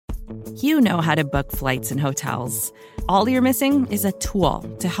You know how to book flights and hotels. All you're missing is a tool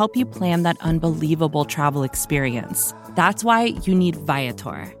to help you plan that unbelievable travel experience. That's why you need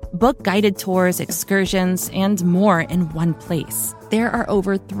Viator. Book guided tours, excursions, and more in one place. There are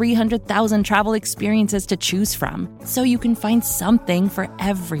over 300,000 travel experiences to choose from, so you can find something for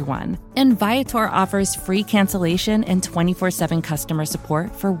everyone. And Viator offers free cancellation and 24/7 customer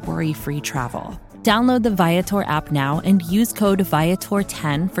support for worry-free travel. Download the Viator app now and use code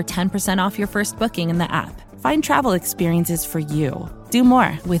Viator10 for 10% off your first booking in the app. Find travel experiences for you. Do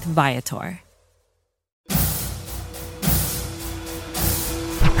more with Viator.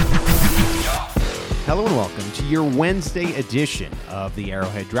 Hello and welcome to your Wednesday edition of the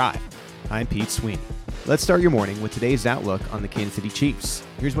Arrowhead Drive. I'm Pete Sweeney. Let's start your morning with today's outlook on the Kansas City Chiefs.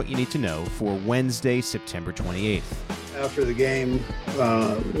 Here's what you need to know for Wednesday, September 28th. After the game,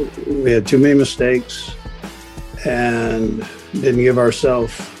 we had too many mistakes and didn't give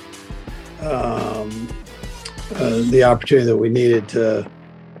ourselves the opportunity that we needed to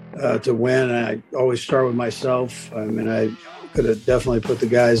win. And I always start with myself. I mean, I could have definitely put the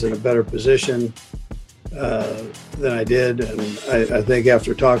guys in a better position than I did. And I think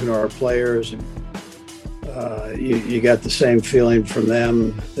after talking to our players, you got the same feeling from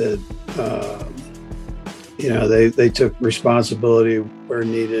them that, they took responsibility where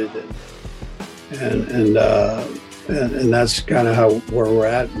needed, and that's kind of where we're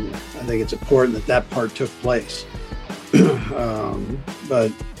at. And I think it's important that part took place.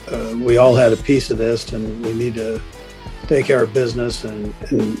 But we all had a piece of this, and we need to take care of business and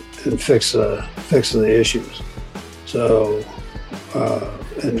fix the issues. So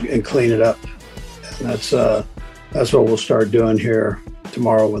and clean it up. And that's what we'll start doing here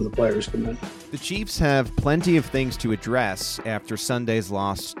tomorrow when the players come in. The Chiefs have plenty of things to address after Sunday's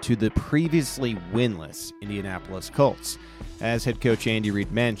loss to the previously winless Indianapolis Colts. As head coach Andy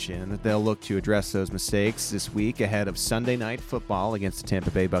Reid mentioned, that they'll look to address those mistakes this week ahead of Sunday Night Football against the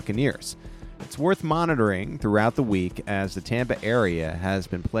Tampa Bay Buccaneers. It's worth monitoring throughout the week as the Tampa area has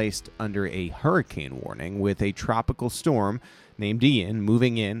been placed under a hurricane warning with a tropical storm named Ian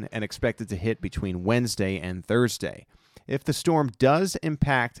moving in and expected to hit between Wednesday and Thursday. If the storm does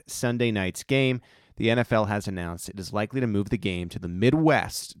impact Sunday night's game, the NFL has announced it is likely to move the game to the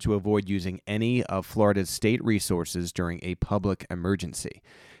Midwest to avoid using any of Florida's state resources during a public emergency.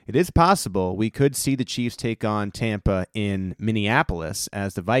 It is possible we could see the Chiefs take on Tampa in Minneapolis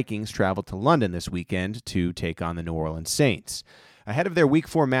as the Vikings travel to London this weekend to take on the New Orleans Saints. Ahead of their Week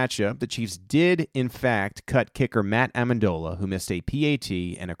 4 matchup, the Chiefs did, in fact, cut kicker Matt Amendola, who missed a PAT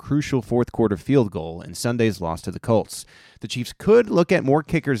and a crucial fourth-quarter field goal in Sunday's loss to the Colts. The Chiefs could look at more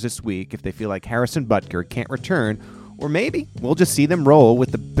kickers this week if they feel like Harrison Butker can't return, or maybe we'll just see them roll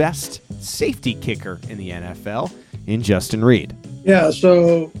with the best safety kicker in the NFL in Justin Reed. Yeah,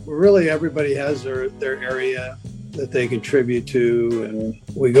 so really everybody has their area that they contribute to,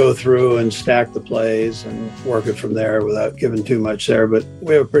 and we go through and stack the plays and work it from there without giving too much there. But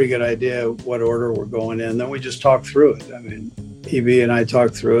we have a pretty good idea of what order we're going in. Then we just talk through it. I mean, EB and I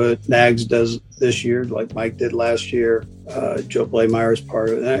talk through it. Nags does this year, like Mike did last year. Joe Blameyer's part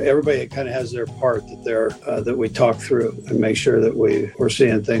of it. Everybody kind of has their part that we talk through and make sure that we're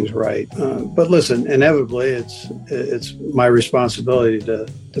seeing things right. But listen, inevitably, it's my responsibility to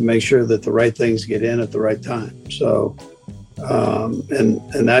make sure that the right things get in at the right time. So,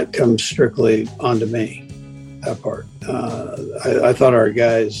 and that comes strictly onto me. That part. I thought our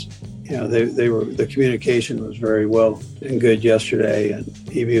guys, the communication was very well and good yesterday, and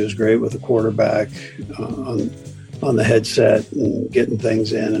EB was great with the quarterback on the headset and getting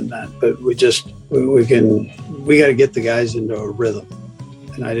things in and that. But we got to get the guys into a rhythm,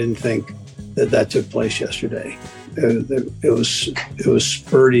 and I didn't think that took place yesterday. It was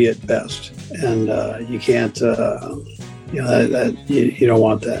spurty at best, and you can't, you don't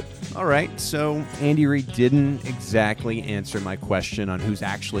want that. All right, so Andy Reid didn't exactly answer my question on who's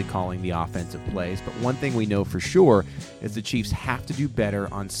actually calling the offensive plays, but one thing we know for sure is the Chiefs have to do better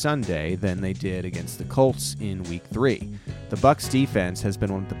on Sunday than they did against the Colts in Week 3. The Bucs defense has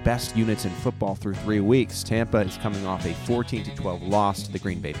been one of the best units in football through 3 weeks. Tampa is coming off a 14-12 loss to the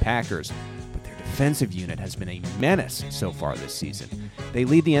Green Bay Packers, but their defensive unit has been a menace so far this season. They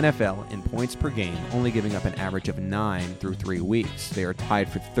lead the NFL in points per game, only giving up an average of 9 through 3 weeks. They are tied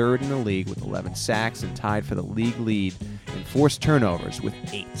for third in the league with 11 sacks and tied for the league lead in forced turnovers with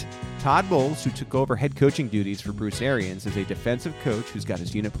 8. Todd Bowles, who took over head coaching duties for Bruce Arians, is a defensive coach who's got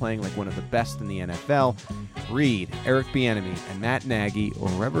his unit playing like one of the best in the NFL. Reed, Eric Bieniemy, and Matt Nagy, or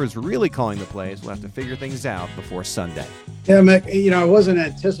whoever is really calling the plays, will have to figure things out before Sunday. Yeah, Mick, I wasn't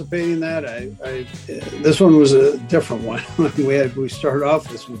anticipating that. This one was a different one. we started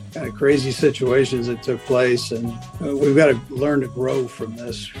off with some kind of crazy situations that took place, and we've got to learn to grow from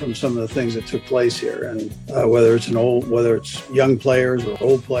some of the things that took place here. And whether it's young players or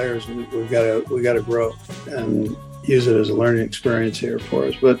old players, we've got to grow and use it as a learning experience here for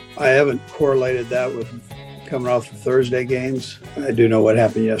us. But I haven't correlated that with coming off the Thursday games. I do know what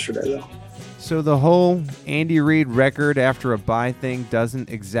happened yesterday, though. So the whole Andy Reid record after a bye thing doesn't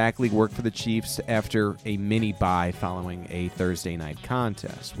exactly work for the Chiefs after a mini bye following a Thursday night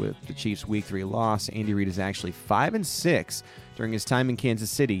contest. With the Chiefs' Week 3 loss, Andy Reid is actually 5-6 during his time in Kansas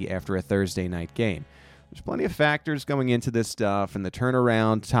City after a Thursday night game. There's plenty of factors going into this stuff, and the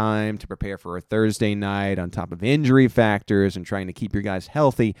turnaround time to prepare for a Thursday night on top of injury factors and trying to keep your guys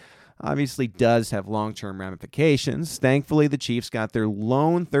healthy obviously does have long-term ramifications. Thankfully, the Chiefs got their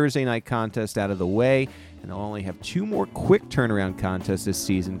lone Thursday night contest out of the way, and they'll only have 2 more quick turnaround contests this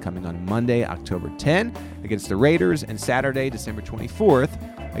season coming on Monday, October 10 against the Raiders and Saturday, December 24th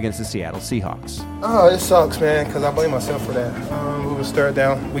against the Seattle Seahawks. Oh, it sucks, man, because I blame myself for that. We was third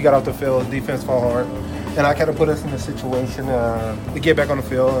down. We got off the field. Defense fought hard. And I kind of put us in a situation to get back on the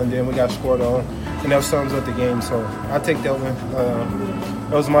field, and then we got scored on. And that sums up the game. So I take that one.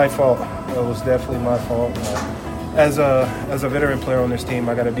 It was my fault. It was definitely my fault. As a veteran player on this team,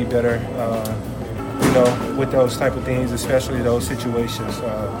 I got to be better, with those type of things, especially those situations.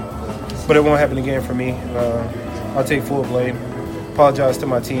 But it won't happen again for me. I'll take full blame. Apologize to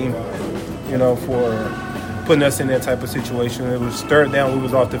my team, for putting us in that type of situation. It was third down. We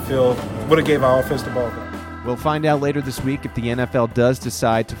was off the field. Would have gave our offense the ball back. We'll find out later this week if the NFL does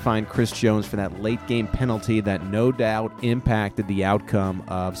decide to fine Chris Jones for that late-game penalty that no doubt impacted the outcome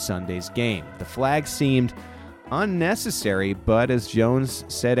of Sunday's game. The flag seemed unnecessary, but as Jones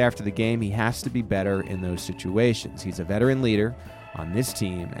said after the game, he has to be better in those situations. He's a veteran leader on this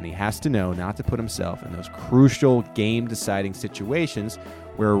team, and he has to know not to put himself in those crucial game-deciding situations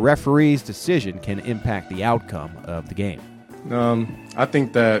where a referee's decision can impact the outcome of the game. I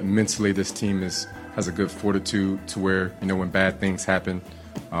think that mentally this team has a good fortitude to where, when bad things happen,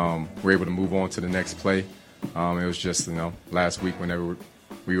 we're able to move on to the next play. It was just, last week whenever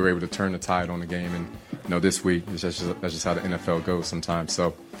we were able to turn the tide on the game, and, this week, that's just how the NFL goes sometimes.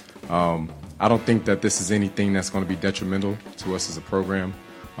 So I don't think that this is anything that's going to be detrimental to us as a program,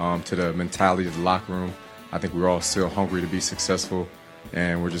 to the mentality of the locker room. I think we're all still hungry to be successful,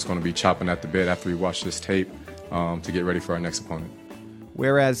 and we're just going to be chopping at the bit after we watch this tape to get ready for our next opponent.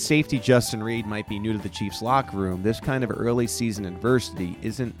 Whereas safety Justin Reid might be new to the Chiefs' locker room, this kind of early season adversity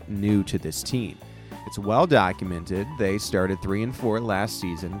isn't new to this team. It's well documented. They started 3-4 last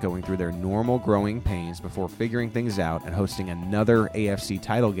season, going through their normal growing pains before figuring things out and hosting another AFC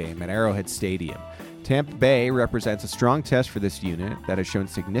title game at Arrowhead Stadium. Tampa Bay represents a strong test for this unit that has shown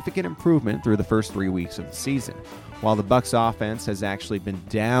significant improvement through the first 3 weeks of the season. While the Bucs' offense has actually been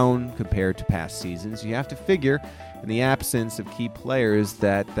down compared to past seasons, you have to figure, in the absence of key players,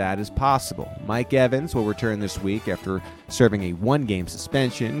 that is possible. Mike Evans will return this week after serving a 1-game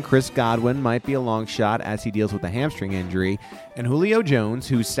suspension. Chris Godwin might be a long shot as he deals with a hamstring injury. And Julio Jones,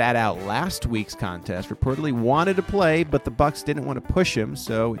 who sat out last week's contest, reportedly wanted to play, but the Bucs didn't want to push him,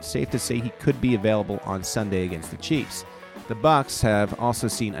 so it's safe to say he could be available on Sunday against the Chiefs. The Bucs have also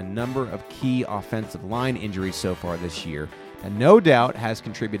seen a number of key offensive line injuries so far this year, and no doubt has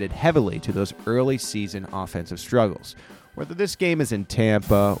contributed heavily to those early season offensive struggles. Whether this game is in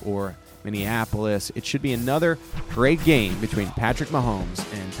Tampa or Minneapolis, it should be another great game between Patrick Mahomes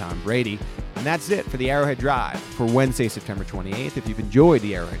and Tom Brady. And that's it for the Arrowhead Drive for Wednesday, September 28th. If you've enjoyed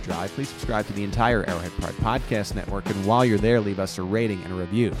the Arrowhead Drive, please subscribe to the entire Arrowhead Pride Podcast Network, and while you're there, leave us a rating and a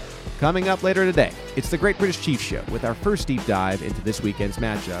review. Coming up later today, it's the Great British Chiefs Show with our first deep dive into this weekend's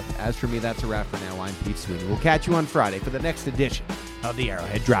matchup. As for me, that's a wrap for now. I'm Pete Sweeney. We'll catch you on Friday for the next edition of the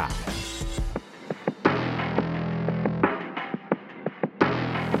Arrowhead Drive.